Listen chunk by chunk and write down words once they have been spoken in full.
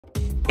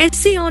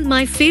Essay on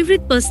my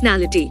favorite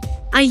personality.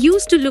 I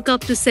used to look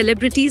up to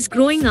celebrities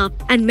growing up,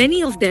 and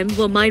many of them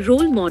were my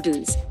role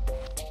models.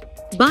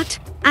 But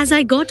as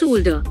I got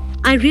older,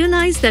 I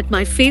realized that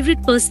my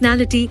favorite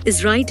personality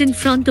is right in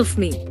front of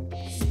me.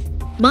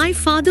 My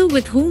father,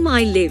 with whom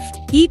I live,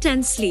 eat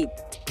and sleep.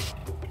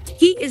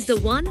 He is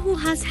the one who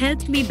has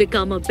helped me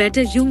become a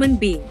better human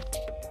being.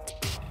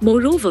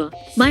 Moreover,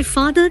 my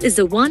father is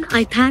the one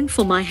I thank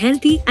for my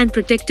healthy and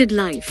protected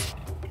life.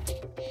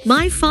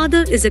 My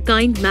father is a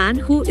kind man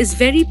who is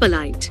very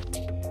polite.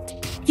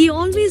 He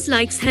always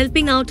likes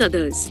helping out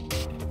others.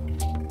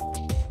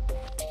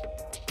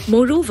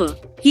 Moreover,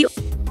 he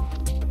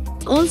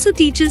also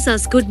teaches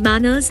us good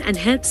manners and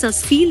helps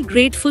us feel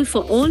grateful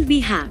for all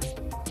we have.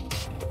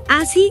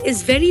 As he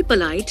is very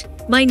polite,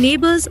 my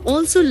neighbors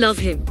also love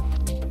him.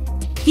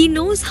 He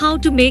knows how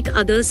to make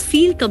others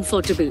feel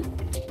comfortable.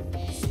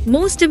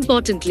 Most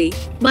importantly,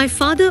 my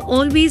father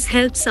always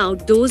helps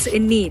out those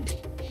in need.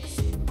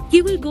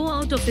 He will go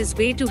out of his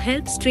way to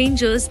help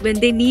strangers when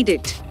they need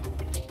it.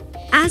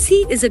 As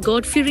he is a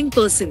God-fearing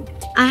person,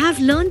 I have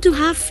learned to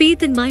have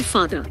faith in my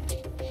father.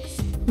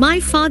 My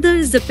father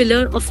is the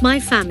pillar of my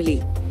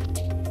family.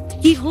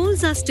 He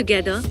holds us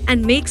together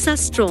and makes us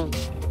strong.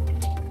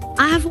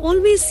 I have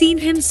always seen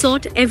him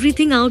sort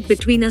everything out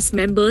between us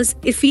members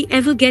if we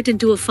ever get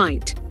into a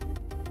fight.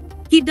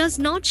 He does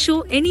not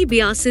show any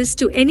biases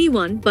to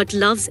anyone but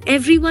loves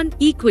everyone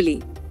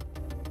equally.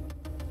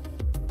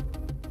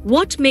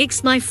 What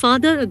makes my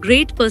father a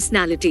great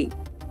personality?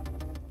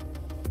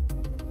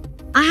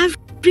 I have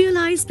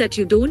realized that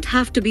you don't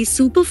have to be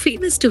super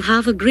famous to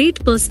have a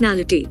great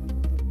personality.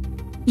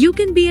 You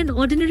can be an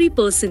ordinary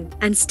person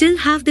and still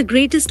have the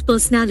greatest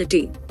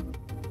personality.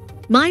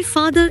 My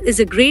father is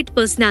a great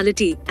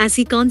personality as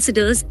he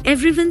considers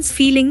everyone's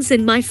feelings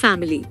in my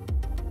family.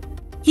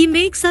 He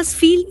makes us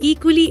feel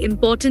equally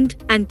important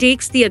and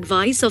takes the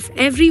advice of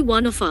every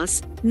one of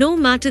us, no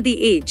matter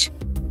the age.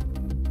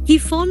 He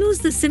follows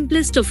the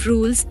simplest of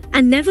rules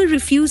and never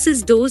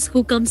refuses those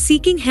who come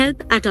seeking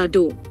help at our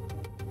door.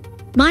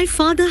 My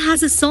father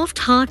has a soft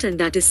heart, and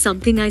that is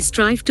something I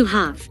strive to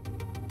have.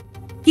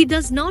 He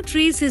does not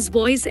raise his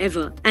voice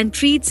ever and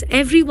treats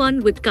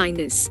everyone with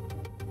kindness.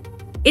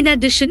 In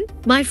addition,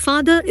 my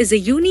father is a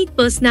unique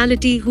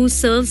personality who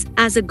serves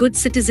as a good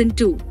citizen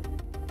too.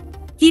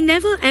 He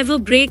never ever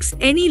breaks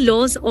any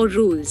laws or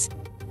rules.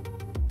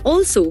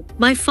 Also,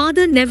 my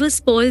father never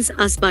spoils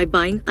us by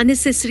buying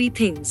unnecessary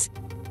things.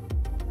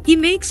 He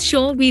makes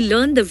sure we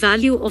learn the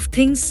value of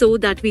things so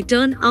that we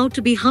turn out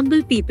to be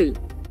humble people.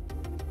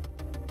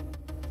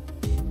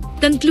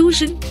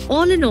 Conclusion: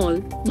 all in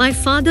all, my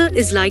father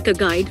is like a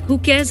guide who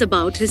cares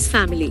about his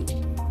family.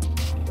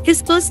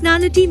 His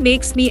personality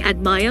makes me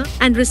admire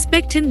and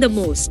respect him the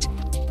most.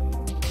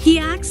 He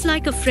acts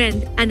like a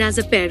friend and as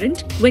a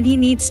parent when he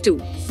needs to.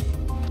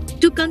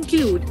 To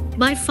conclude,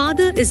 my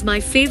father is my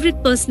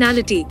favorite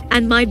personality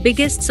and my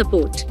biggest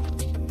support.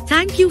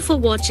 Thank you for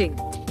watching.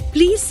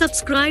 Please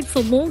subscribe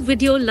for more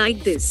videos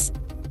like this.